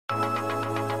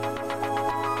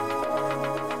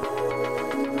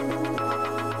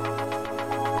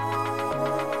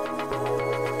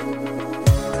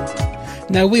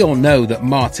Now, we all know that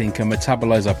Martin can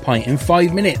metabolize a pint in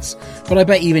 5 minutes, but I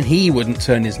bet even he wouldn't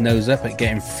turn his nose up at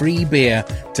getting free beer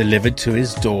delivered to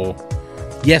his door.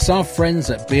 Yes, our friends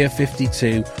at Beer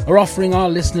 52 are offering our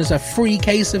listeners a free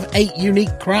case of 8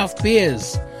 unique craft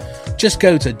beers. Just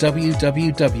go to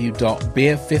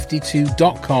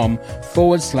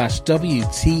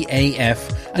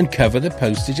www.beer52.com/WTAF and cover the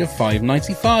postage of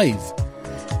 $5.95.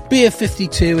 Beer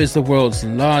 52 is the world's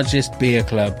largest beer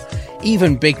club.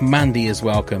 Even Big Mandy is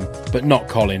welcome, but not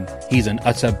Colin. He's an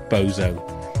utter bozo.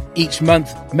 Each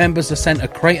month, members are sent a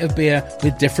crate of beer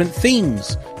with different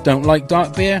themes. Don't like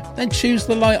dark beer? Then choose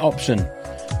the light option.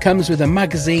 Comes with a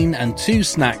magazine and 2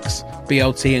 snacks,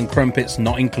 BLT and crumpets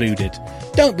not included.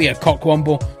 Don't be a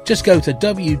cockwomble, just go to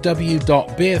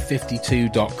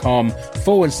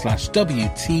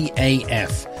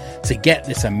www.beer52.com/WTAF to get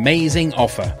this amazing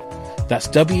offer. That's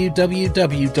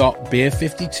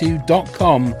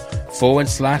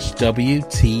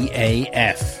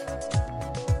www.beer52.com/WTAF.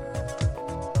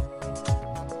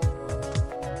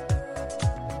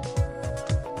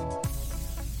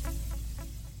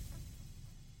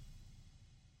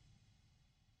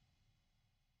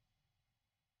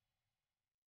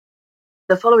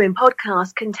 The following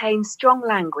podcast contains strong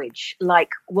language,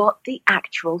 like what the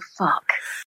actual fuck.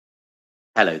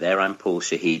 Hello there, I'm Paul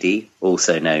Shahidi,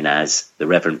 also known as the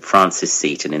Reverend Francis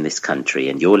Seaton in this country,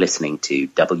 and you're listening to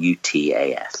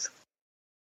WTAF.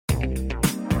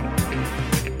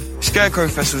 Scarecrow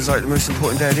Festival is like the most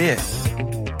important day of the year.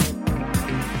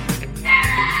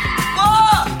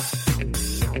 What?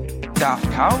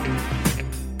 Daft Cow?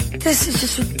 This is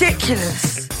just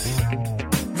ridiculous.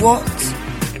 What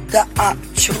the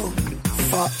actual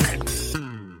fuck?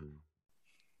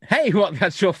 Hey, what the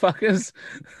actual fuckers?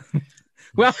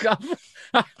 Welcome.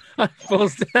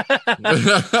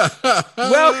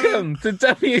 Welcome to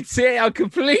WTA. I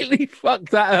completely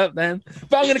fucked that up then,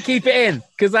 but I'm going to keep it in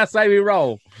because that's how we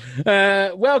roll.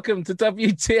 Welcome to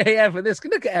WTAF, and this.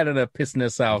 Look at Eleanor pissing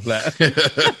herself there.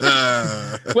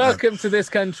 Welcome to this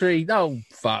country. Oh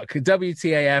fuck,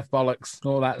 WTAF bollocks,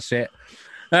 all that shit.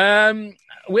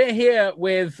 We're here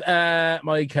with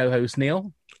my co-host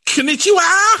Neil. Konnichiwa!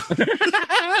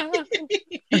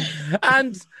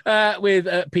 And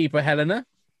with Peeper Helena.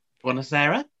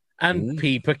 Buonasera. And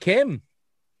Peeper Kim.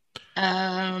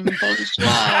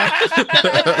 Bonsoir.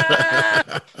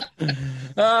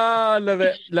 Oh, love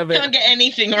it. Can't get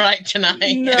anything right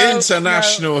tonight. No,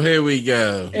 International, here we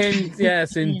go.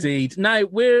 Yes, indeed. Now,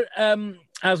 we're,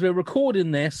 as we're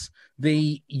recording this,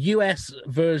 the US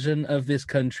version of this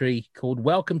country called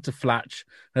Welcome to Flatch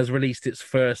has released its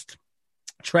first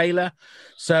trailer.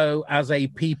 So as a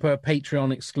Peeper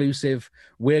Patreon exclusive,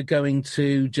 we're going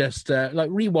to just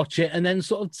rewatch it and then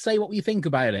sort of say what we think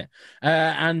about it.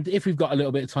 And if we've got a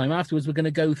little bit of time afterwards, we're going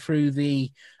to go through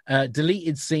the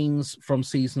deleted scenes from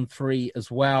season 3 as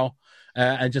well,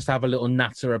 and just have a little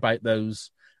natter about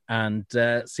those and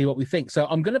see what we think. So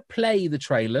I'm going to play the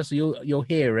trailer, so you'll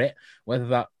hear it. Whether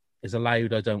that is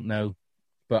allowed, I don't know,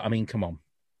 but I mean, come on.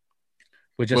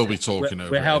 We'll be talking over.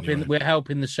 We're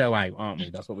helping the show out, aren't we?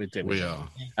 That's what we're doing. We are.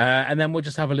 And then we'll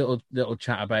just have a little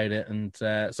chat about it. And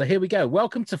so here we go.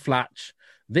 Welcome to Flatch,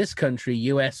 This Country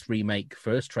US remake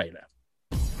first trailer.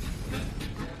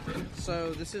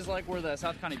 So this is like where the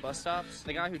South County bus stops.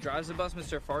 The guy who drives the bus,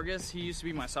 Mr. Fargus, he used to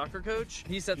be my soccer coach.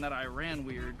 He said that I ran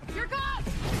weird. You're gone!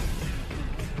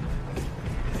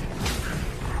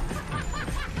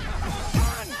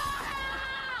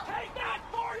 Take that,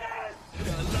 Fargus!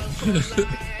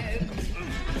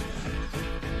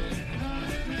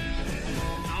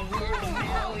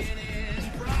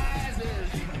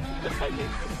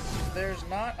 There's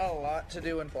not a lot to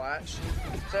do in Flatch.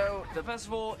 So the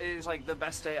festival is like the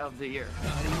best day of the year.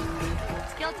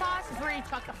 Skill toss is where you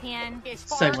chuck a pan as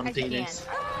So far as wanna you do can. this.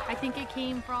 I think it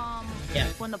came from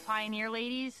when the pioneer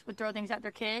ladies would throw things at their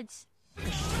kids.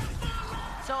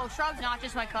 So Shrub's not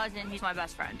just my cousin, he's my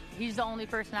best friend. He's the only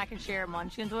person I can share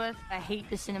munchkins with. I hate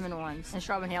the cinnamon ones, and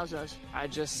Shrub inhales those. I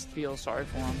just feel sorry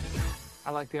for him. I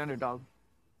like the underdog.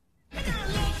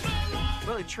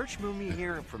 Well, a church moved me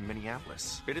here from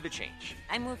Minneapolis. Bit of a change.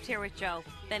 I moved here with Joe.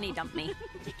 Then he dumped me.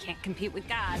 You can't compete with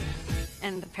God.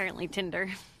 And apparently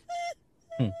Tinder.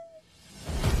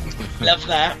 Love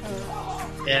that.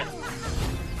 Yeah.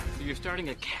 So you're starting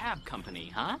a cab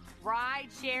company, huh? Ride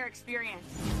share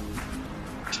experience.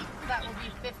 That will be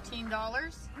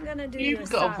 $15. I'm gonna do You've you a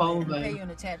got a solid Volvo. and pay you in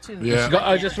a tattoo. Yeah.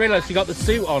 I just realised she got the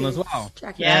suit on as well.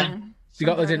 Yeah.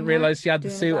 I didn't realise she had the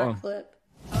suit on.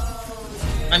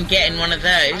 I'm getting one of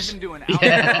I've those. been doing outdoor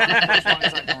as long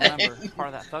as I can remember. Part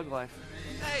of that thug life.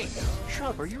 Hey,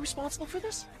 Shrub, are you responsible for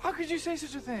this? How could you say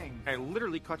such a thing? I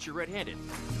literally caught you red-handed.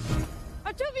 I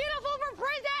I'm too beautiful for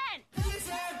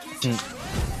prison!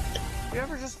 You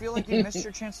ever just feel like you missed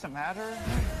your chance to matter?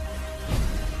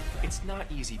 It's not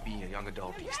easy being a young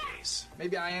adult these days.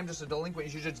 Maybe I am just a delinquent.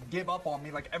 You should just give up on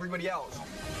me like everybody else.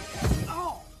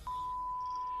 Oh!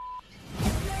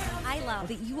 I love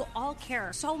that you all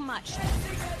care so much.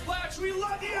 Flash, we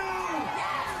love you!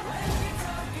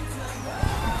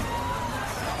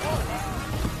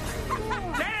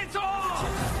 Dance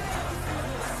off!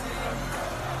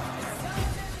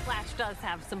 Flash does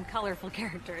have some colorful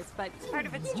characters, but it's part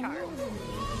of its charm.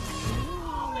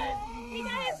 You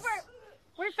guys,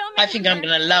 we're filming. I think I'm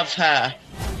going to love her.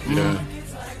 Yeah.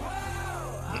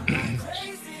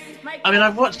 I mean,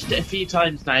 I've watched it a few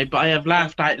times now, but I have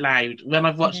laughed out loud. When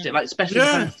I've watched it, like, especially the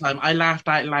first time, I laughed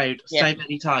out loud so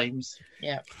many times.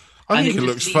 Yeah. I think it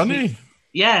looks funny.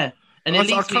 Yeah. And it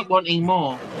leaves me wanting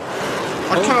more.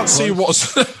 I can't see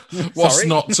what's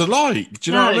not to like.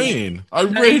 Do you know what I mean? I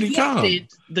really can't.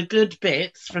 The good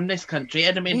bits from this country,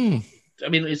 and I mean,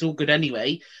 it's all good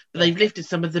anyway, but they've lifted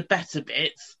some of the better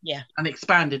bits and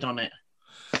expanded on it.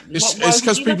 It's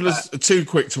because people are too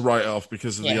quick to write off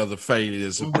because of the other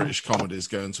failures of British comedies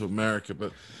going to America.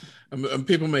 But and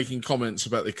people making comments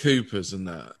about the Coopers and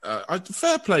that.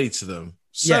 Fair play to them.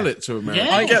 Sell it to America.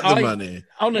 Yeah. Get the money.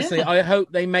 Honestly, I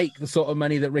hope they make the sort of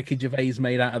money that Ricky Gervais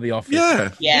made out of The Office.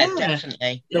 Yeah,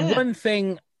 definitely. The one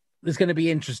thing that's going to be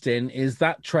interesting is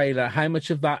that trailer, how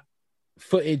much of that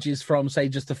footage is from, say,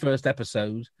 just the first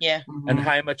episode. Yeah. And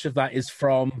how much of that is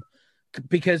from...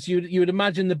 Because you would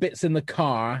imagine the bits in the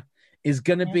car is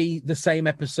going to be the same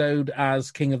episode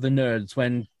as King of the Nerds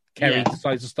when Kerry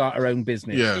decides to start her own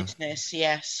business. Business,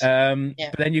 yes.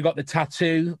 But then you got the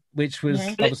tattoo, which was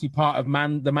obviously part of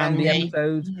the Mandy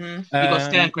episode. You got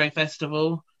Scarecrow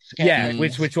Festival.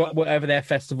 Which whatever their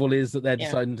festival is that they're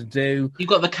deciding to do. You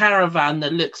got the caravan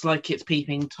that looks like it's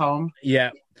Peeping Tom.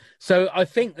 Yeah. So I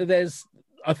think that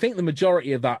the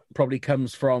majority of that probably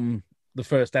comes from the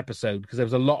first episode because there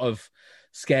was a lot of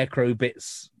Scarecrow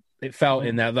bits. It felt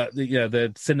in there that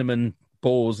the cinnamon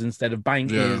balls instead of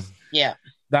bankers,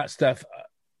 that stuff,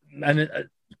 and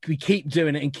we keep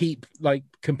doing it and keep like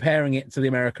comparing it to the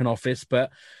American Office.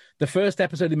 But the first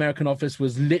episode of the American Office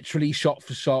was literally shot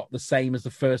for shot the same as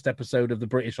the first episode of the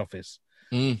British Office,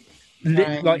 like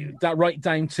that, right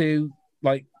down to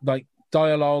like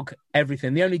dialogue,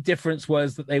 everything. The only difference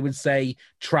was that they would say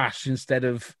trash instead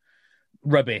of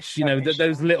rubbish,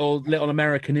 those little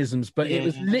Americanisms, but it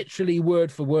was literally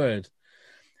word for word.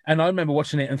 And I remember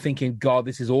watching it and thinking, God,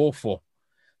 this is awful.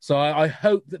 So I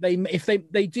hope that if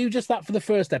they do just that for the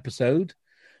first episode,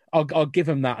 I'll give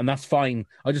them that, and that's fine.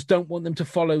 I just don't want them to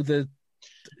follow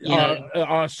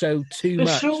our show too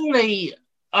much. Surely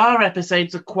our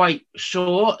episodes are quite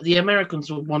short. The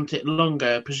Americans will want it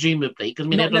longer, presumably, because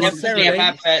not necessarily have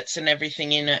adverts and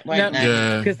everything in it, won't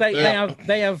they? Because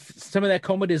they have some of their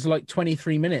comedies like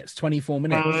 23 minutes, 24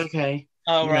 minutes. Oh, okay.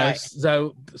 Oh, right.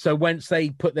 So once they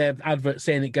put their adverts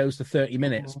in, it goes to 30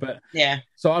 minutes. But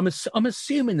so I'm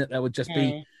assuming that would just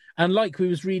be, and like we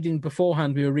was reading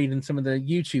beforehand, we were reading some of the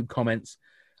YouTube comments,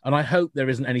 and I hope there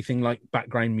isn't anything like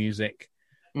background music.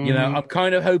 I'm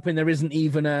kind of hoping there isn't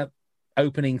even a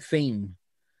opening theme.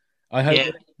 I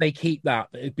hope they keep that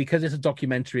because it's a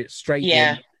documentary. It's straight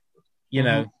in,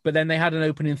 But then they had an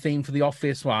opening theme for The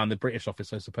Office, and the British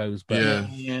Office, I suppose.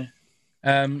 But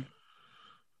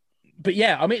but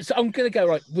yeah, I mean, I'm going to go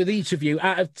right with each of you.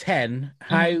 Out of 10,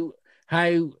 how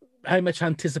much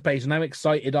anticipation, how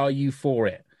excited are you for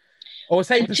it? Or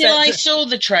say until I saw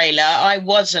the trailer, I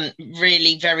wasn't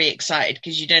really very excited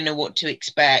because you don't know what to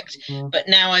expect. But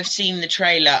now I've seen the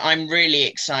trailer, I'm really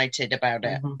excited about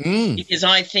it because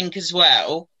I think as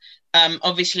well.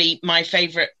 Obviously, my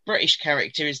favourite British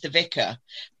character is the Vicar,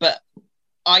 but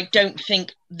I don't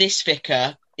think this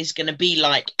Vicar is going to be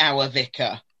like our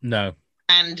Vicar. No.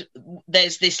 And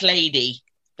there's this lady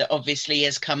that obviously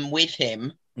has come with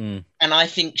him. And I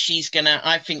think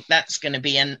that's going to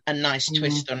be a nice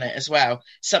twist on it as well.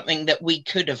 Something that we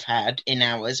could have had in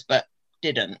ours, but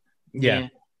didn't. Yeah.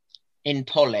 In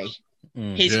Polly.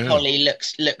 His Polly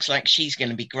looks like she's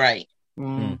going to be great.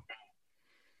 And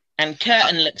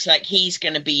Curtin looks like he's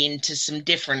going to be into some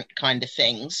different kind of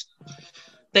things.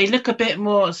 They look a bit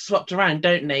more swapped around,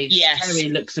 don't they? Yes. Terry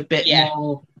looks a bit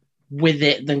more with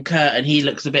it than Curtin. He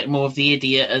looks a bit more of the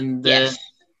idiot and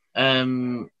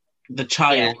the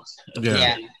child.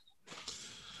 Yeah.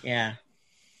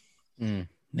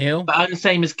 Neil? But I'm the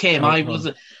same as Kim.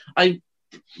 I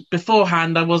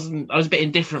beforehand, I was a bit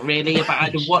indifferent really.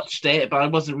 I'd watched it, but I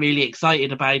wasn't really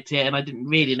excited about it, and I didn't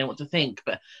really know what to think.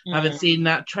 But having seen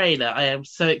that trailer, I am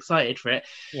so excited for it.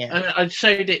 Yeah. And I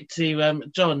showed it to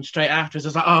John straight afterwards. I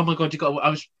was like, "Oh my god, I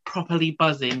was properly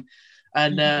buzzing,"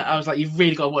 and I was like, "You've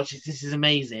really got to watch this. This is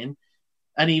amazing."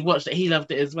 And he watched it. He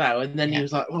loved it as well. And then he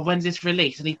was like, "Well, when's this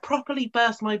released?" And he properly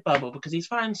burst my bubble because he's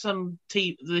found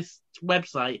this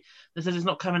website that says it's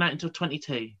not coming out until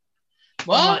 22.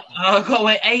 What? Like, I've got to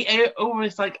wait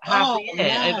almost like half a year,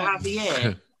 over half a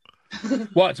year.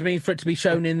 What, do you mean for it to be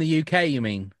shown in the UK, you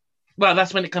mean? Well,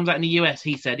 that's when it comes out in the US,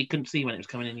 he said. He couldn't see when it was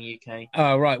coming in the UK.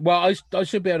 Oh, right. Well, I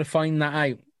should be able to find that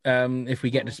out if we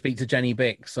get to speak to Jenny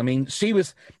Bix. I mean, she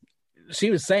was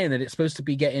saying that it's supposed to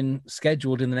be getting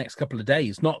scheduled in the next couple of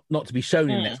days. Not to be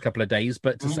shown in the next couple of days,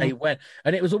 but to say when.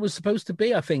 And it was always supposed to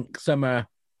be, I think, summer...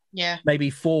 Yeah,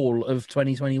 maybe fall of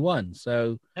 2021.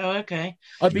 So, okay.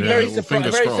 I'd be very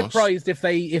surprised if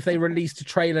they released a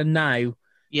trailer now.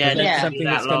 Yeah, something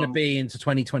that's going to be into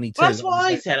 2022. Well, that's what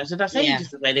I said. I said that's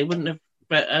ages away. They wouldn't have.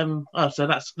 But so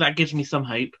that gives me some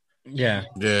hope. Yeah,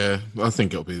 I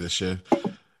think it'll be this year.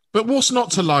 But what's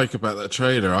not to like about that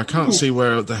trailer? I can't see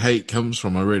where the hate comes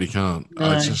from. I really can't. No.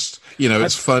 I just,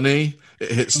 it's funny.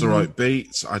 It hits the right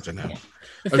beats. I don't know. Yeah.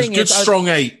 A good strong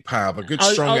 8, Pab. A good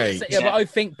strong 8. Yeah, but I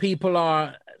think people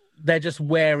they're just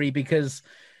wary because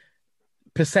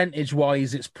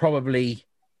percentage-wise, it's probably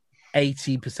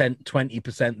 80%,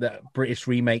 20% that British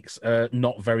remakes are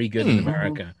not very good in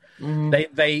America.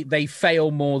 They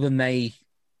fail more than they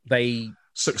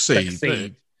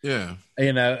succeed. Yeah.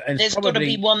 And there's got to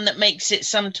be one that makes it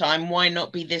sometime. Why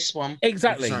not be this one?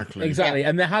 Exactly. Yeah.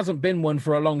 And there hasn't been one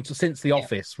for a long time since The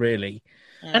Office, really.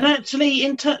 And actually,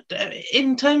 in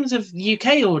terms of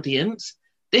UK audience,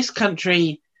 this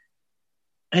country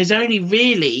has only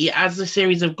really, as the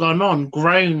series have gone on,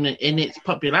 grown in its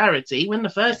popularity. When the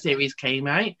first series came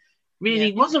out,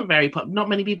 really wasn't very popular. Not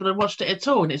many people had watched it at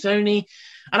all. And it's only...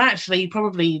 And actually,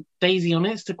 probably Daisy on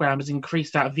Instagram has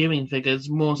increased our viewing figures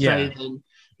more so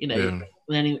than,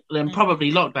 than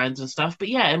probably lockdowns and stuff. But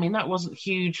yeah, I mean, that wasn't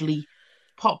hugely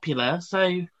popular.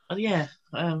 So,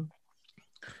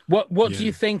 What do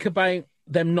you think about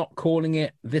them not calling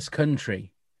it This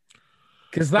Country?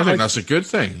 Because I think that's a good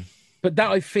thing. But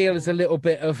that I feel is a little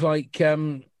bit of like,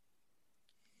 sort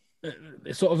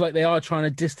of like they are trying to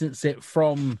distance it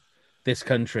from this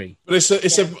country. But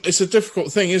it's a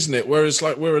difficult thing, isn't it? Whereas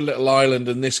like we're a little island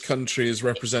and this country is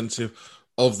representative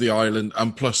of the island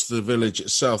and plus the village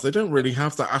itself. They don't really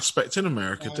have that aspect in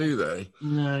America, do they?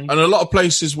 No. And a lot of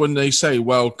places when they say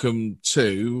welcome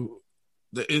to...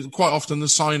 Quite often the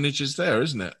signage is there,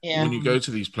 isn't it? Yeah. When you go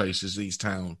to these places, these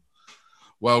towns,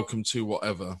 welcome to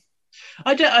whatever.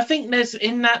 I think there's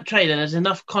in that trailer there's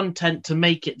enough content to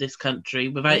make it This Country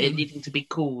without it needing to be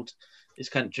called This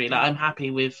Country. Like I'm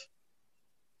happy with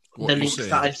the links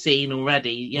that I've seen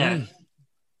already. Yeah.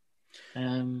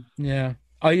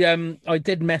 I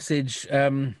did message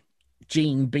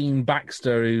Gene Bean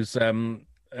Baxter, who's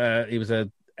he was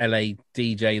a LA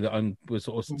DJ that I was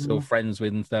sort of still friends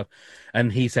with and stuff,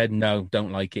 and he said no,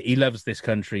 don't like it. He loves This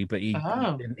Country, but he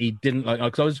didn't like it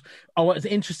because I was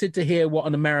interested to hear what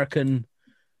an American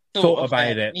thought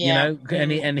about it.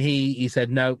 And he said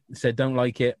no. He said don't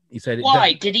like it. He said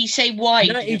why? Did he say why?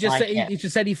 No, he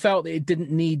just said he felt that it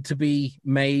didn't need to be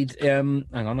made. Hang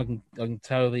on, I can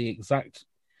tell the exact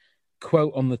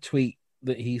quote on the tweet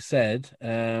that he said.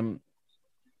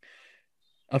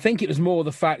 I think it was more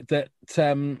the fact that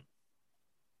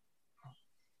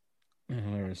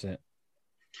where is it?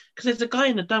 Because there's a guy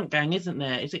in the dump gang, isn't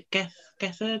there? Is it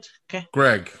Gethard?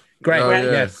 Greg.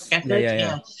 Yes. Gethard,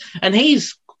 yeah. And he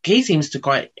seems to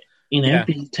quite,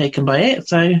 be taken by it.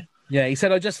 So yeah, he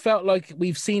said, I just felt like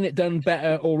we've seen it done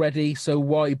better already, so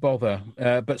why bother?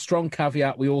 But strong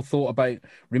caveat, we all thought about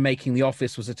remaking The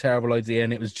Office was a terrible idea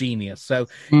and it was genius. So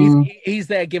he's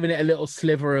there giving it a little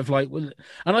sliver of like, and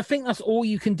I think that's all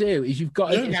you can do is you've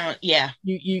got to,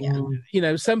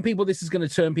 some people, this is going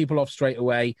to turn people off straight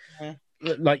away.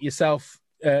 Like yourself,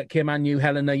 Kim and you,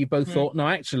 Helena, you both thought, no,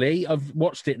 actually, I've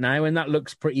watched it now and that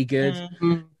looks pretty good.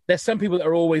 There's some people that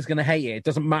are always going to hate it. It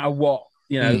doesn't matter what.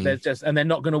 They're just, and they're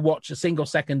not going to watch a single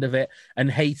second of it and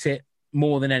hate it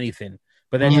more than anything.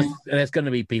 But there's going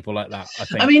to be people like that, I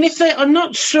think. I mean, I'm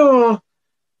not sure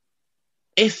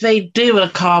if they do a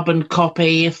carbon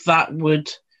copy, if that would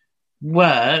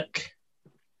work.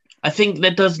 I think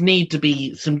there does need to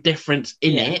be some difference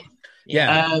in it.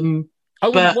 Yeah. I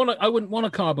wouldn't want a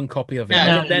carbon copy of it.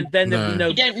 No. Then no.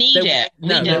 You don't need it. We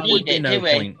don't need it, do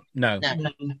we? Point.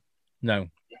 No.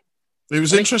 It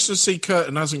was interesting to see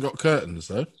Curtin hasn't got curtains,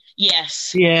 though.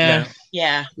 Yes. Yeah.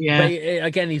 But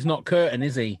again, he's not Curtin,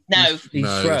 is he? No. He's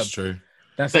No, Shrub. that's true.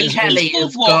 That's But Kelly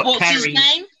has got What's his Kerry.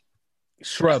 name?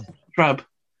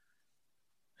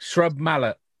 Shrub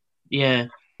Mallet. Yeah.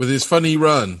 With his funny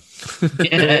run.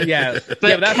 Yeah.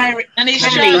 But Kerry, And his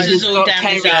Kelly has trousers all got down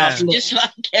his Kerry's ass, look. just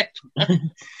like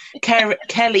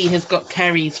Kelly has got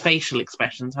Kerry's facial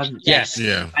expressions, hasn't she? Yes.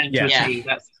 Yeah. And to a T.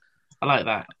 I like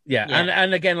that. Yeah.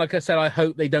 And again, like I said, I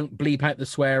hope they don't bleep out the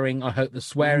swearing. I hope the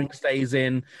swearing stays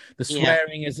in. The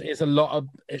swearing is a lot of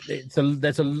it's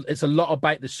a lot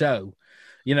about the show,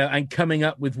 and coming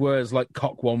up with words like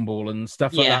cockwomble and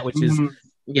stuff like that, which is I'm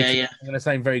going to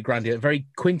sound very grandiose, very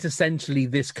quintessentially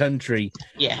this country.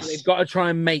 Yes, they've got to try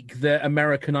and make the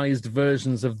Americanized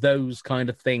versions of those kind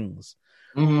of things.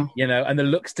 And the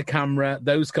looks to camera,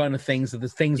 those kind of things are the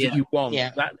things that you want.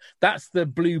 That's the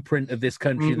blueprint of this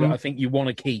country that I think you want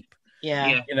to keep.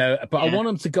 But I want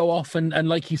them to go off and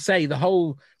like you say, the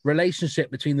whole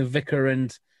relationship between the vicar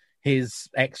and his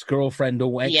ex-girlfriend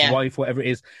or ex-wife, whatever it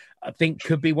is, I think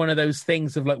could be one of those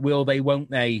things of like, will they, won't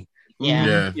they?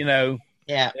 It'll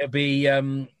be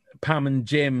Pam and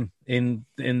Jim in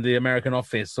the American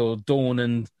Office, or Dawn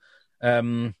and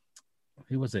who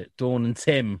was it? Dawn and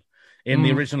Tim in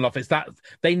the original Office. That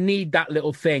they need that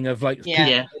little thing of like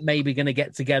maybe going to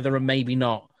get together and maybe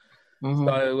not.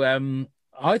 So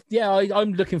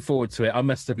I'm looking forward to it. I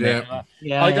must admit.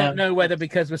 I don't know whether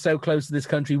because we're so close to this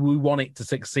country we want it to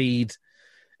succeed.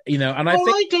 And I think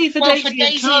I do for Daisy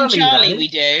and Charlie, we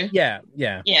do. Yeah.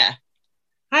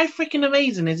 How freaking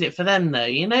amazing is it for them, though?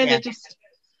 They're just...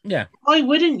 Yeah. Why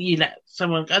wouldn't you let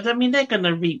someone... I mean, they're going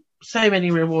to reap so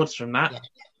many rewards from that.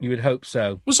 You would hope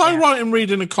so. Was I right in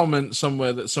reading a comment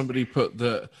somewhere that somebody put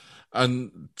that,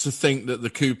 and to think that the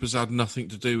Coopers had nothing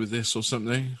to do with this or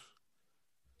something?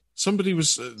 Somebody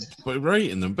was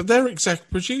rating them, but they're exec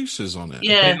producers on it.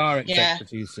 Yeah. They are exec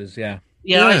producers, Yeah,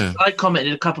 I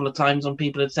commented a couple of times on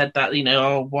people had said that,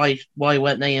 why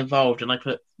weren't they involved? And I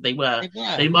put, they were.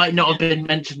 They might not have been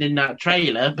mentioned in that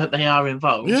trailer, but they are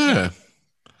involved. Yeah.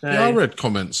 So, I read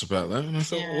comments about that, and I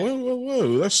thought,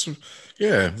 whoa, that's...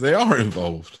 Yeah, they are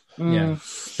involved. Yeah.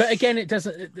 But again, it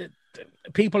doesn't...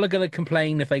 People are going to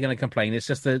complain if they're going to complain. It's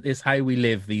just it's how we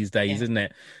live these days, isn't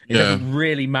it? It doesn't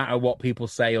really matter what people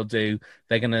say or do.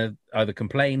 They're going to either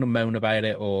complain or moan about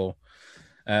it or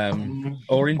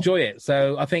enjoy it.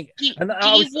 So I think... Do you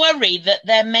worry that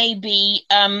there may be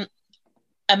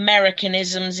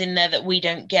Americanisms in there that we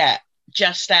don't get,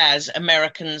 just as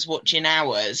Americans watching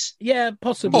ours? Yeah,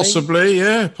 possibly.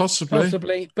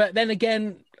 Possibly. But then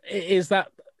again, is that...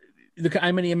 Look at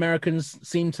how many Americans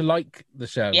seem to like the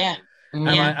show. Yeah.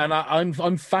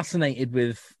 I'm fascinated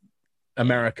with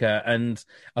America, and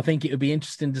I think it would be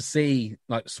interesting to see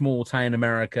like small town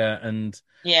America, and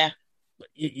I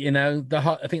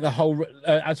think the whole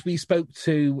as we spoke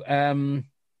to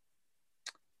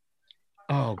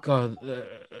I've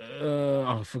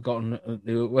forgotten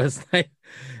who it was,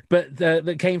 but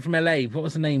that came from LA. What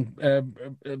was her name?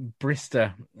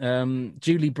 Brister,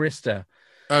 Julie Brister.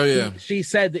 Oh yeah. She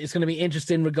said that it's going to be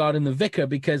interesting regarding the vicar,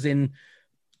 because in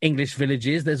English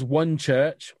villages there's one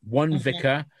church, one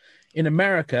vicar. In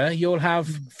America, you'll have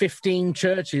 15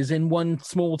 churches in one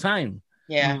small town.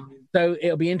 Yeah. So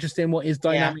it'll be interesting what his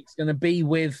dynamic's going to be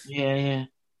with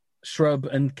Shrub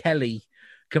and Kelly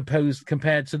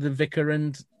compared to the vicar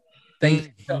and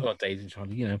Daisy and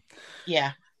Charlie,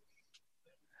 Yeah.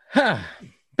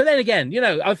 But then again,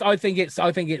 I think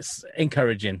it's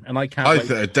encouraging, and I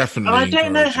can't. Definitely. I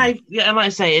don't know how. Yeah, like I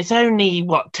say, it's only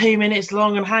 2 minutes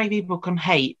long, and how people can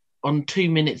hate on 2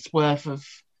 minutes worth of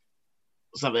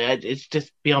something. It's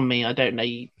just beyond me. I don't know.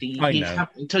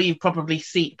 Until you've properly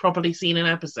seen an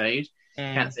episode, you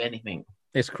can't say anything.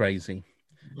 It's crazy.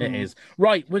 It is.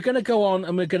 Right, we're going to go on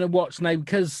and we're going to watch now,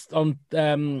 because on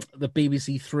the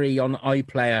BBC Three on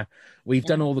iPlayer, we've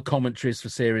done all the commentaries for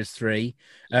Series 3,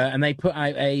 and they put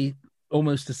out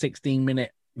almost a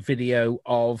 16-minute video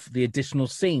of the additional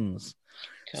scenes.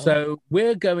 Cool. So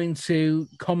we're going to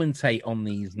commentate on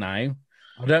these now.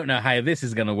 I don't know how this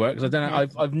is going to work, because I don't know.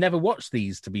 I've never watched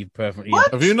these, to be perfectly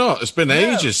honest. Have you not? It's been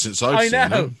ages since I've seen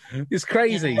them. It's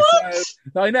crazy. What?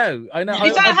 I know.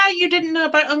 Is that how you didn't know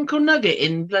about Uncle Nugget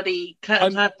in bloody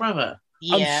Curtin's Half Brother?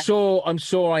 Yeah. I'm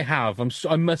sure I have.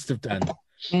 I must have done.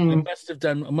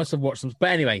 I must have watched them.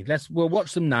 But anyway, we'll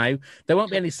watch them now. There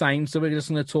won't be any sound, so we're just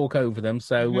going to talk over them.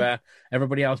 So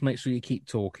everybody else, make sure you keep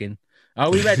talking. Are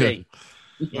we ready?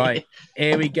 Right,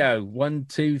 here we go. 1,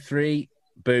 2, 3,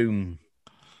 boom.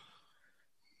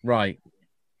 Right.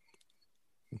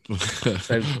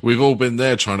 So we've all been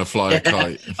there trying to fly a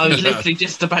kite. I was literally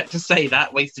just about to say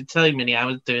that. Wasted so many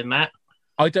hours doing that.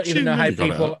 I don't even know how She got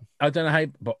it people. up. I don't know how.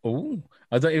 But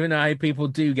I don't even know how people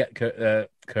do get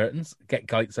curtains, get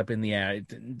kites up in the air.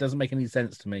 It doesn't make any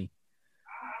sense to me.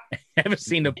 Ever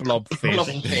seen a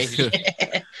blobfish?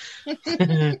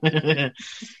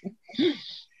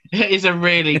 It is a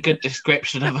really good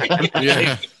description of her.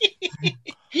 Yeah.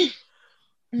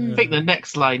 I think the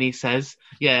next line he says,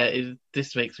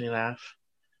 this makes me laugh.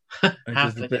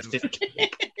 Just a bit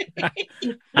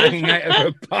hanging out of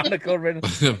a barnacle ring.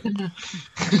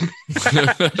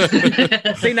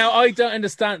 See, now I don't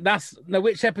understand.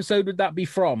 Which episode would that be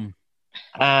from?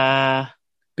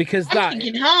 Because I'm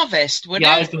thinking Harvest.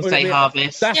 I was going to say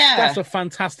Harvest. That's a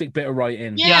fantastic bit of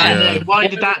writing. Yeah. Why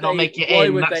did that not make it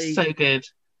in? That's so good.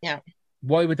 Yeah.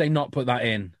 Why would they not put that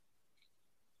in?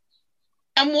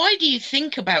 And why do you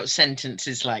think about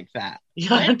sentences like that?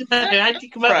 Yeah, I don't know. How did you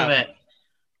come up with it?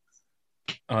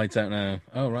 I don't know.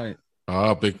 Oh, right.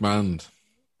 Big man.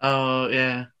 Oh,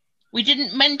 yeah. We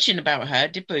didn't mention about her,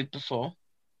 did we, before?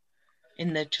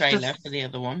 In the trailer for the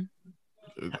other one.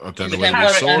 I don't know when we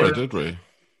saw her, did we?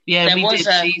 Yeah, we did.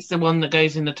 She's the one that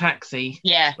goes in the taxi.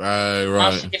 Yeah. Right.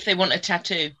 Ask if they want a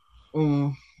tattoo.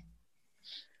 Mm.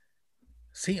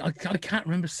 See, I can't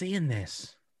remember seeing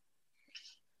this.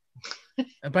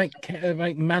 about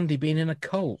Mandy being in a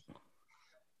cult.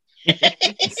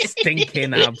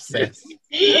 Stinking abscess.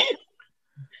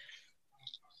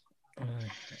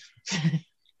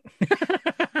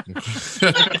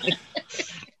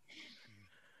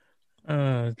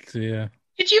 Oh dear.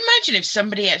 Could you imagine if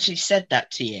somebody actually said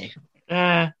that to you?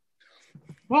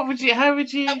 What would you? How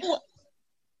would you?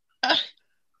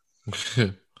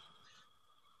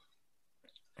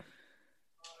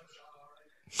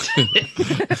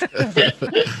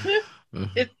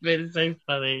 It's been so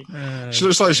funny. She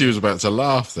looks like she was about to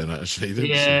laugh then, actually,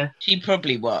 didn't she? She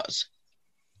probably was.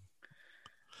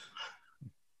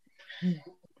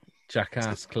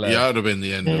 Jackass Claire. Yeah, that would have been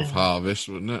the end of Harvest,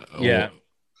 wouldn't it? Yeah.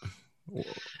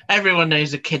 Everyone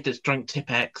knows a kid that's drunk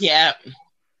Tipex. Yeah.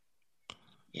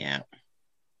 Yeah.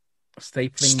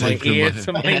 Stapling my ear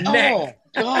to my neck.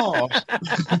 Oh, God.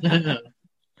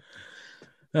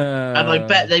 And I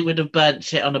bet they would have burnt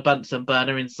shit on a Bunsen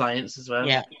burner in science as well.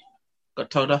 Yeah. Got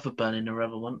told off for burning a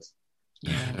rubber once.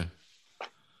 Yeah.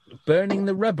 Burning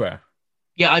the rubber?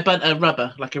 Yeah, I burnt a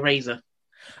rubber, like a razor,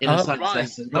 in a science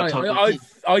lesson.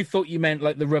 I thought you meant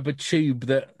like the rubber tube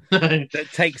that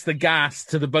takes the gas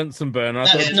to the Bunsen burner.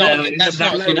 That's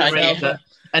not a good idea.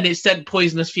 And it sent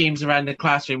poisonous fumes around the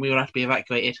classroom. We all have to be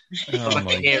evacuated. Oh like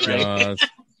my a hero. God.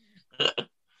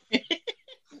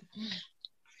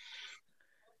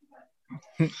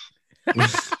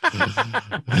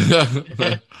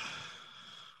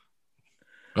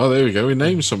 Oh, there we go. We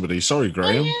named somebody. Sorry,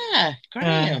 Graham. Oh, yeah,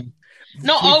 Graham.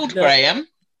 Not old Graham.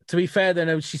 To be fair,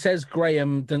 though, she says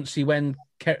Graham, doesn't she, when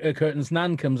Curtin's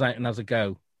nan comes out and has a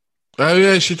go? Oh,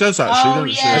 yeah, she does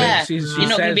actually, doesn't yeah. she? You're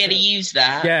not going to be able to use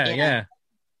that. Yeah.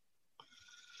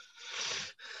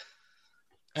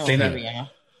 Oh, there we are.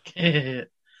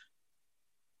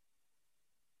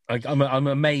 I'm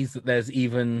amazed that there's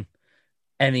even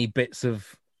any bits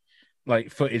of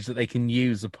like footage that they can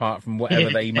use apart from whatever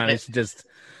they managed to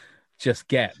just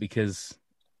get, because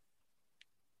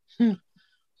again,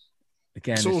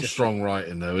 it's all strong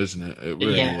writing though, isn't it? It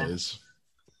really is.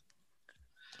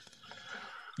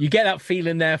 You get that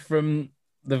feeling there from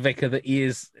the vicar that he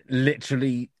is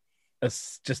literally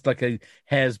just like a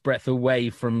hair's breadth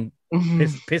away from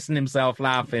pissing himself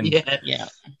laughing. Yeah.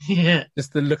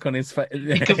 Just the look on his face.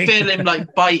 You can feel him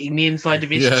like biting the inside of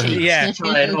his cheeks to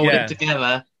try and hold it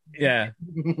together. Yeah.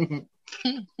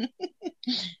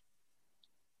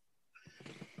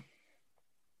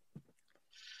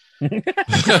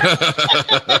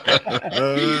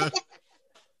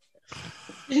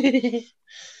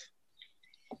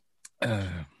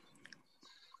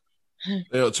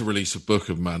 They ought to release a book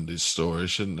of Mandy's story,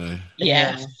 shouldn't they?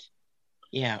 Yeah.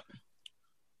 It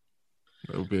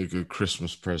would be a good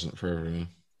Christmas present for everyone.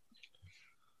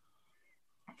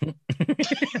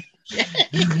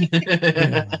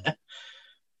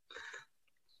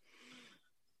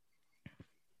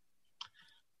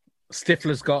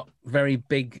 Stifler's got very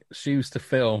big shoes to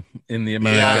fill in the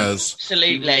Americans.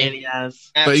 Absolutely. He really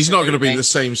has. But he's not going to be the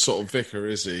same sort of vicar,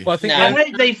 is he? Well, I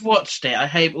hope they've watched it. I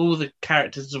hope all the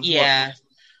characters have watched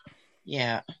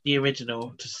the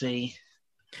original to see.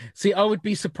 See, I would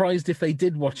be surprised if they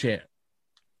did watch it.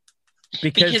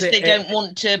 Because they don't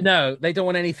want to... No, they don't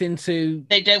want anything to...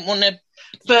 They don't want to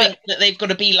think that they've got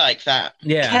to be like that.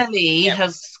 Yeah. Kelly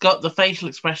has got the facial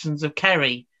expressions of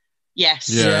Kerry. Yes.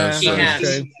 Yeah, she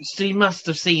has. So he must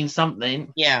have seen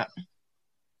something. Yeah.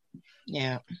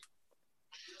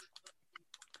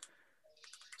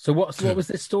 So what was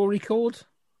this story called?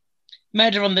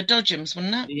 Murder on the Dodgems,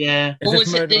 wasn't it? Yeah. Or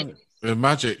was it the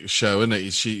magic show, isn't it?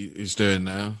 He's doing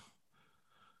now.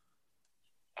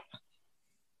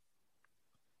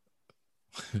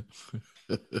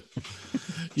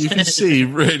 You can see he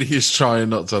really is trying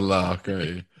not to laugh, can't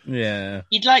you? Yeah.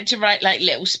 You'd like to write like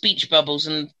little speech bubbles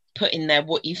and put in there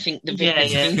what you think the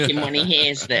vicar's thinking when he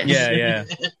hears this. Yeah.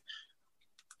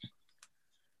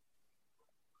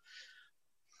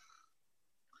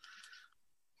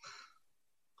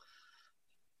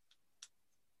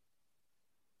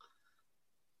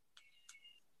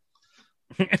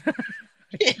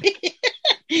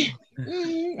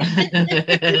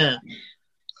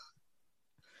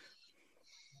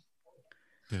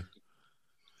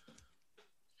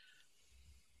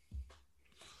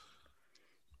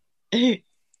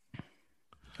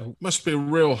 Must be a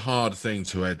real hard thing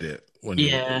to edit when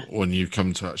you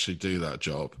come to actually do that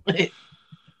job.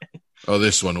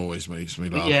 This one always makes me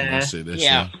laugh when I see this.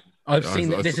 Yeah. I've seen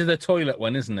this is the toilet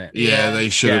one, isn't it? Yeah, they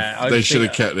should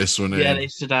have kept this one in. Yeah, they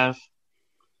should have.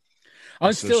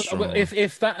 I'm still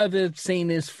if that other scene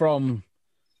is from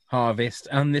Harvest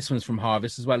and this one's from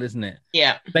Harvest as well, isn't it?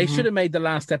 Yeah. They should have made the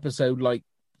last episode like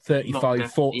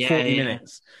 35, 40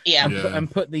 minutes. Yeah.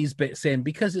 And put these bits in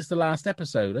because it's the last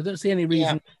episode. I don't see any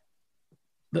reason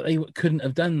that they couldn't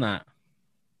have done that.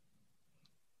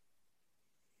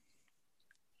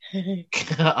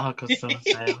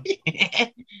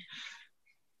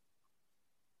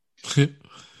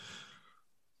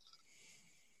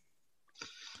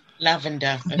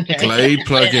 Lavender. Okay. Glade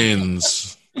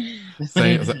plugins.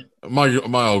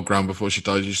 My old gran before she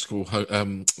died used to call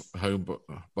home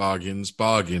bargains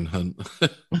bargain hunt.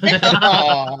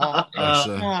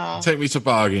 Take me to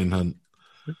bargain hunt.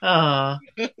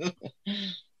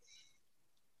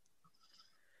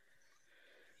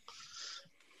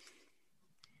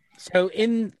 So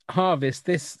in Harvest,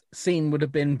 this scene would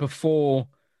have been before.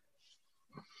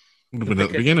 Would have been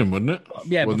at the beginning, wouldn't it?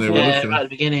 Yeah, when before, they were looking. At the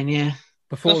beginning, yeah.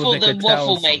 Before the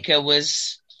waffle maker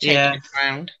was taken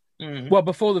around. Well,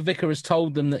 before the vicar has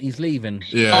told them that he's leaving.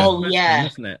 Yeah. Oh, yeah.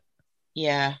 Isn't it?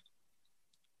 Yeah.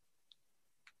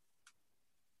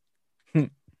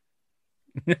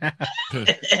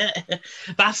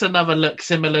 That's another look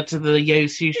similar to the Yo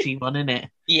Sushi one, isn't it?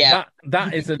 Yeah.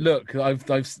 That is a look.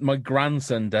 My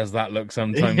grandson does that look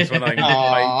sometimes when I'm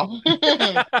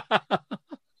look,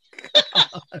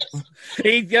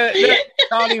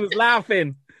 Charlie was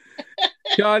laughing.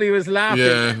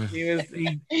 Yeah.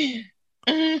 He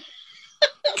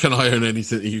Can I own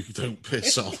anything that you don't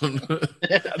piss on?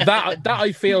 that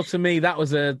I feel to me that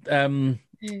was a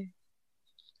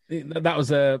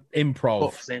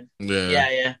improv.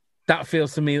 Yeah. That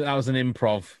feels to me that was an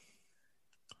improv.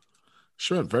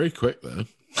 She went very quick though.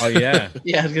 Oh yeah.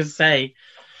 Yeah, I was gonna say.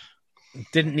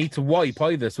 Didn't need to wipe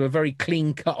either, so a very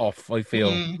clean cut off, I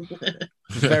feel.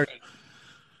 Very.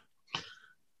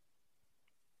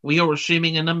 We are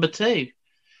assuming a number 2.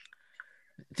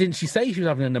 Didn't she say she was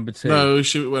having a number 2? No,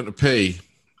 she went to pee.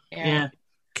 Yeah.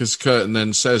 Because Curtin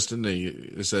then says, didn't he,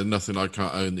 is there nothing I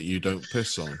can't own that you don't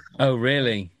piss on? Oh,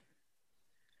 really?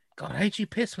 God, how'd you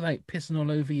piss without pissing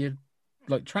all over your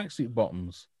tracksuit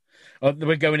bottoms? Oh,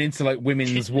 we're going into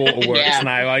women's waterworks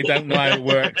now. I don't know how it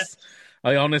works.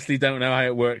 I honestly don't know how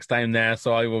it works down there,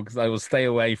 so I will stay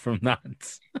away from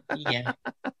that. Yeah.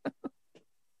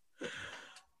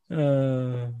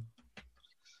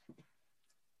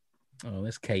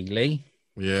 There's Kaylee.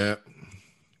 Yeah.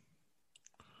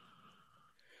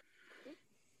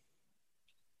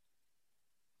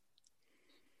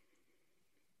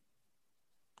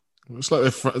 It's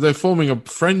like they're forming a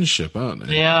friendship, aren't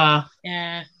they? Yeah.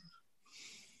 Yeah.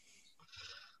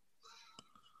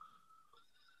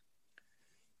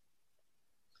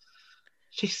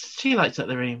 She lights up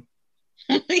the room.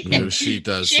 Yeah, she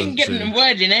does. She ain't getting a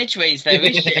word in edgeways, though,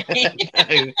 is she?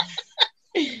 No.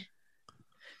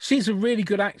 She's a really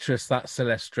good actress, that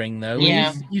Celeste String, though.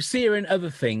 Yeah. You see her in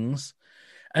other things,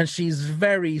 and she's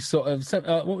very sort of.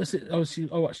 What was it? I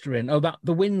watched her in.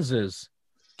 The Windsors.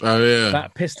 Oh yeah,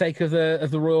 that piss take of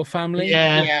the royal family.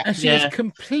 Yeah, and she's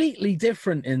completely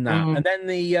different in that. And then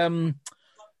the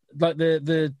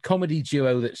the comedy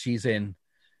duo that she's in.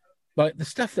 Like the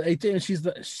stuff that they do, and she's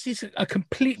a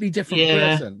completely different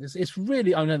person. It's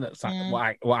really, I know that's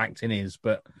what acting is,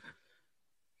 but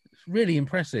it's really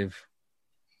impressive.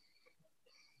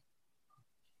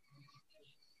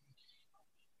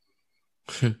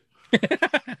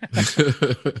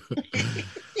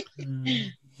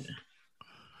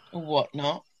 Or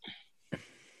whatnot.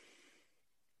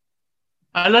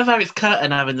 I love how it's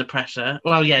Curtin having the pressure.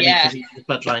 Well, because he's the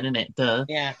bloodline, isn't it? Duh.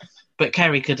 Yeah. But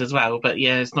Kerry could as well. But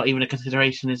yeah, it's not even a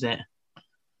consideration, is it?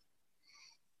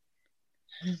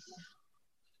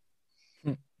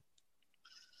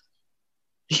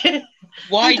 Yeah.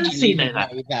 Why do you know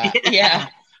that? Yeah.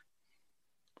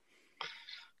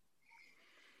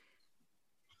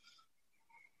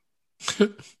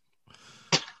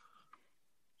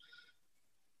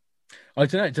 I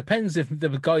don't know. It depends if the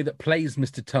guy that plays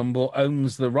Mr. Tumble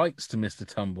owns the rights to Mr.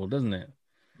 Tumble, doesn't it?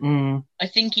 I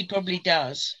think he probably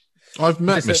does. I've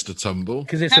met Mr. Tumble.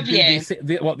 Because it's a BBC,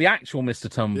 the actual Mr.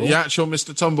 Tumble? The actual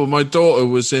Mr. Tumble. My daughter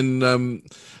was in,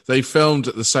 they filmed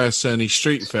at the South Cerney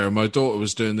Street Fair, and my daughter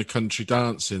was doing the country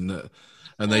dancing,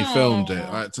 and they filmed it.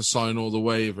 I had to sign all the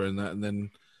waiver and that, and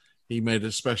then he made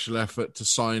a special effort to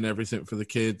sign everything for the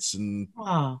kids and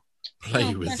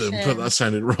play with them. But that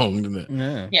sounded wrong, didn't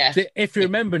it? Yeah. If you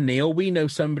remember, Neil, we know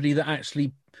somebody that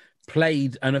actually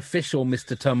played an official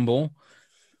Mr. Tumble,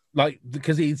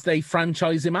 because they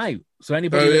franchise him out. So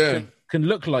anybody that can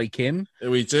look like him,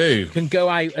 we do, can go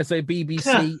out as a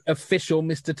BBC official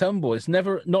Mr. Tumble. It's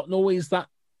not always that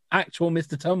actual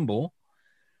Mr. Tumble.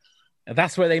 And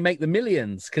that's where they make the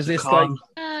millions, because it's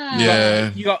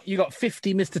you got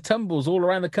 50 Mr. Tumbles all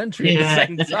around the country at the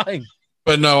same time.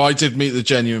 But no, I did meet the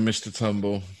genuine Mr.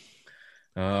 Tumble.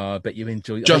 I bet you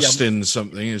enjoyed Justin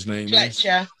something, his name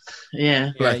Fletcher.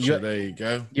 Yeah. Fletcher, there you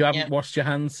go. You haven't washed your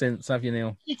hands since, have you,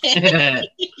 Neil?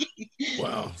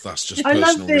 Well, that's just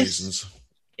personal reasons.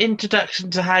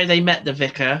 Introduction to how they met the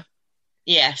vicar.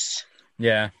 Yes.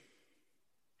 Yeah.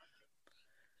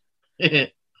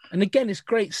 And again, it's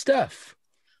great stuff.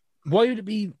 Why would it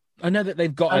be? I know that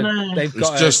they've got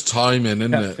it's just timing,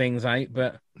 isn't it? Things out,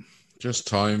 but just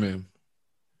timing.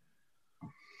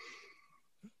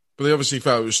 But they obviously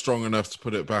felt it was strong enough to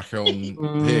put it back on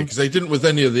here, because they didn't with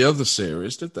any of the other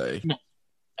series, did they?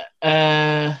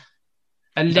 A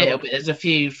little bit. There's a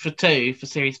few for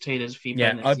series 2. There's a few.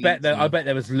 Yeah, I bet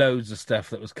there was loads of stuff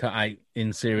that was cut out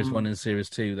in series 1 and series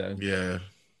 2, though. Yeah.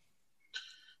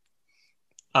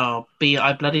 Oh,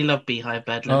 I bloody love Beehive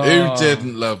Bedlam. Oh. Who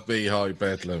didn't love Beehive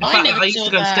Bedlam? I used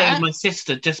to go and stay with my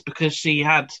sister just because she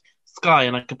had Sky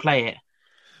and I could play it.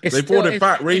 They brought it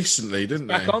back recently, didn't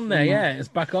they? Back on there, yeah. It's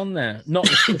back on there.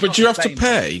 But you have to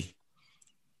pay?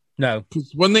 No.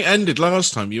 When they ended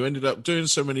last time, you ended up doing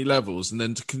so many levels, and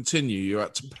then to continue, you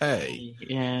had to pay.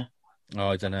 Yeah. Oh,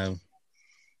 I don't know.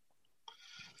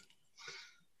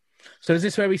 So is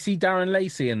this where we see Darren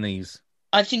Lacey in these?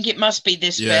 I think it must be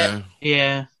this bit.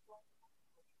 Yeah.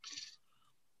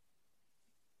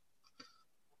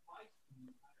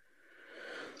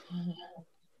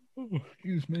 Oh,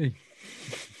 excuse me.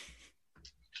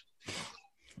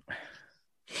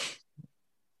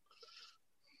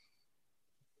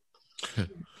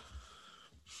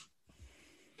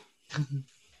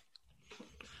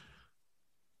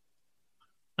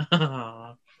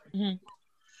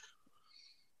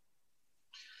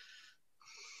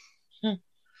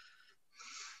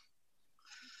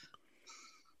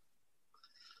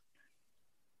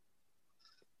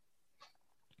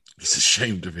 He's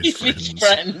ashamed of his friends. His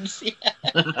friends, yeah.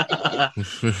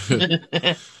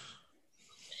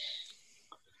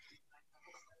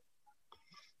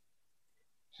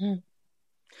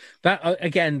 That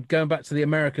again, going back to the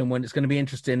American one, it's going to be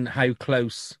interesting how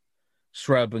close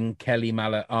Shrub and Kelly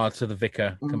Mallet are to the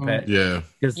vicar compared. Yeah,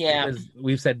 because as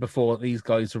we've said before, these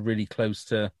guys are really close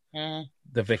to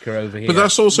the vicar over here. But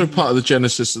that's also part of the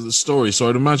genesis of the story, so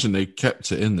I'd imagine they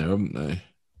kept it in there, haven't they?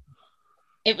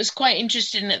 It was quite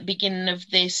interesting at the beginning of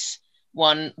this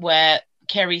one where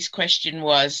Kerry's question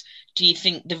was, do you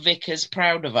think the vicar's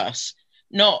proud of us?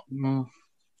 Not,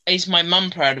 is my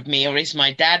mum proud of me or is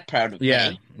my dad proud of me?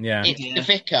 Yeah. It's the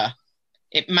vicar.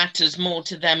 It matters more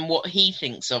to them what he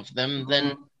thinks of them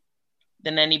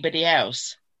than anybody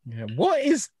else. Yeah. What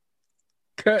is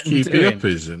Curtin Keeping doing? up,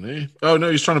 isn't he? Oh, no,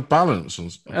 he's trying to balance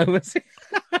on stuff. Oh, was he?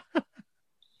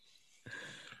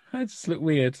 I just look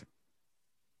weird.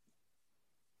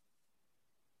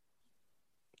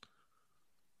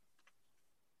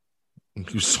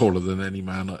 He's taller than any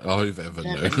man I've ever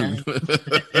known.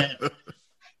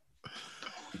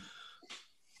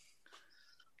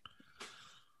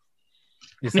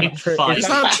 Is that true? Is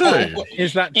that true?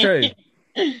 Is that true?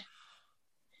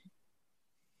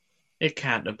 It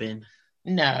can't have been.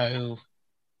 No.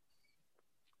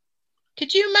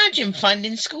 Could you imagine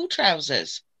finding school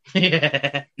trousers?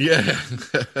 Yeah. Yeah.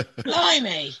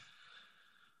 Blimey.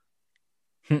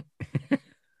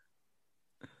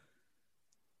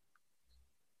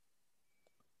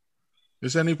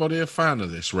 Is anybody a fan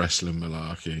of this wrestling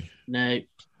malarkey? No.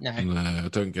 No, I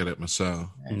don't get it myself.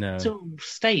 No. It's all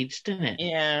staged, isn't it?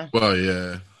 Yeah. Well,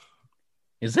 yeah.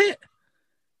 Is it?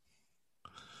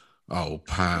 Oh,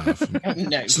 Pav.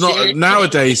 No, it's not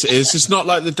nowadays. It is. It's not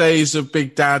like the days of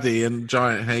Big Daddy and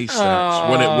Giant Haystacks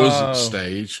when it wasn't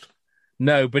staged.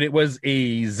 No, but it was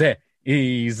easy.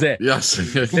 Yes.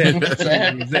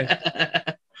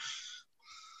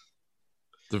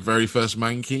 The very first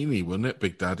Mankini, wasn't it?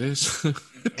 Big Daddy's.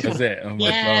 Was it? Oh my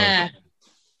God.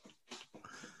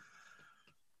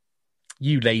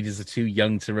 You ladies are too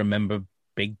young to remember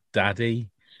Big Daddy.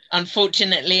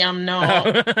 Unfortunately, I'm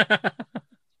not.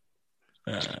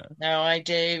 No, I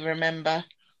do remember.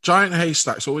 Giant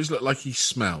Haystacks always looked like he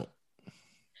smelt.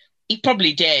 He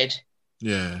probably did.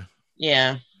 Yeah.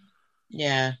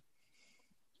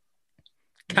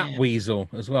 Cat Weasel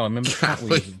as well. I remember Cat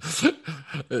Weasel.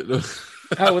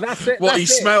 Oh, well, that's it. What, he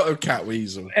smelt of Cat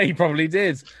Weasel? He probably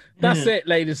did. That's it,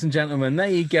 ladies and gentlemen. There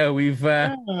you go. We've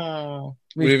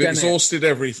exhausted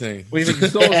everything. We've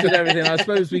exhausted everything. I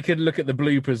suppose we could look at the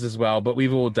bloopers as well, but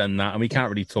we've all done that, and we can't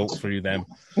really talk through them.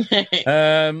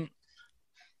 So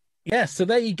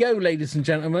there you go, ladies and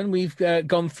gentlemen. We've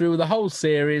gone through the whole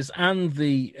series and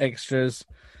the extras,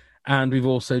 and we've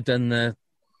also done the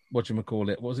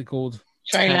whatchamacallit. What was it called?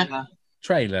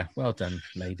 Trailer. Well done,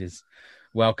 ladies.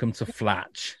 Welcome to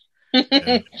Flatch.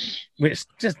 Yeah. Which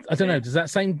just, I don't know, does that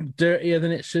sound dirtier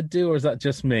than it should do, or is that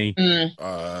just me?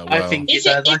 I think is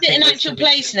it an actual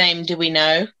place name, do we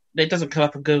know? It doesn't come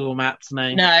up on Google Maps,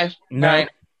 no. No. Right.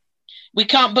 We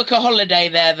can't book a holiday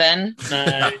there then?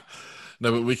 No.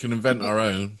 No, but we can invent our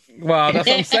own. Well, that's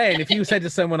what I'm saying. If you said to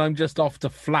someone, I'm just off to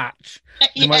Flatch,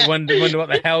 they might wonder what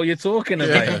the hell you're talking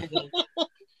about.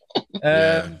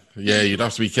 Yeah, you'd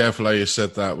have to be careful how you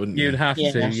said that, wouldn't you? You'd have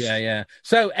to, yeah.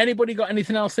 So, anybody got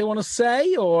anything else they want to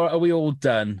say, or are we all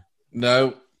done?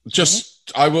 No,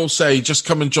 I will say, just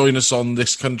come and join us on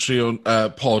This Country on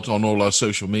pod on all our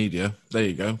social media. There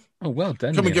you go. Oh, well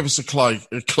done. Come and give us a click.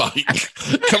 Come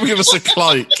and give us a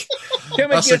click.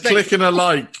 That's a click and a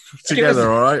like together,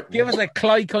 all right? Give us a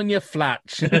click on your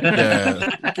Flatch. Yeah,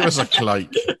 give us a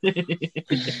click.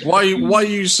 Why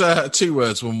use 2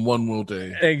 words when one will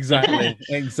do? Exactly.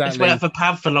 Let's wait for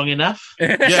Pav for long enough.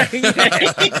 Yeah,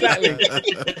 exactly.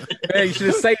 Yeah, you should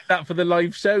have saved that for the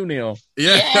live show, Neil.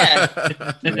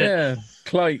 Yeah.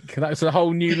 Click. That's a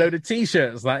whole new load of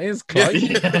T-shirts. That is click.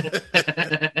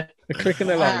 The click and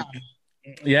the like.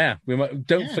 Yeah,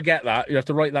 don't forget that. You have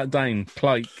to write that down.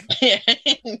 Click.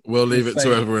 We'll leave it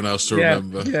to everyone else to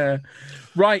remember. Yeah.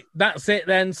 Right, that's it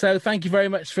then. So thank you very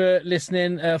much for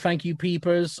listening. Thank you,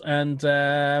 Peepers, and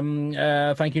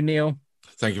thank you, Neil.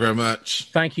 Thank you very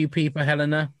much. Thank you, Peeper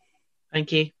Helena.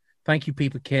 Thank you. Thank you,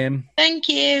 Peeper Kim. Thank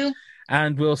you.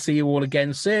 And we'll see you all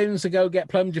again soon. So go get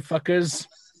plumbed, you fuckers.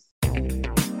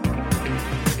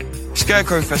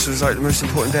 Scarecrow Festival is like the most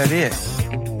important day of the year.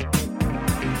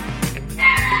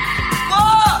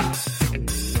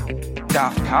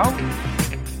 Daft Cow?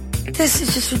 This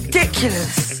is just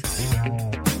ridiculous.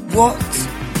 What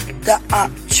the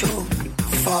actual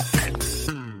fuck?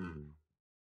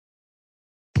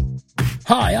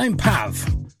 Hi, I'm Pav.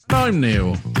 I'm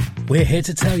Neil. We're here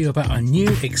to tell you about our new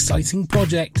exciting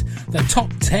project, the Top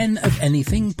 10 of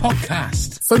Anything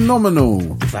podcast.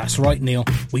 Phenomenal. That's right, Neil.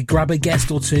 We grab a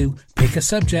guest or two, pick a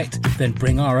subject, then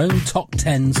bring our own top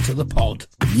 10s to the pod.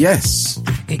 Yes.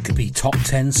 It could be top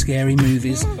 10 scary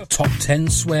movies, top 10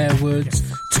 swear words,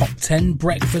 top 10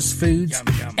 breakfast foods,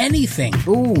 anything.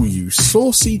 Oh, you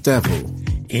saucy devil.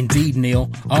 Indeed, Neil.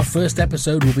 Our first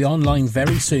episode will be online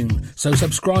very soon, so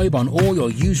subscribe on all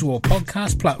your usual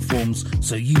podcast platforms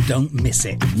so you don't miss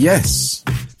it. Yes.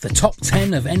 The Top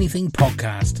 10 of Anything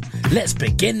podcast. Let's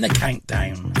begin the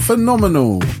countdown.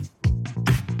 Phenomenal.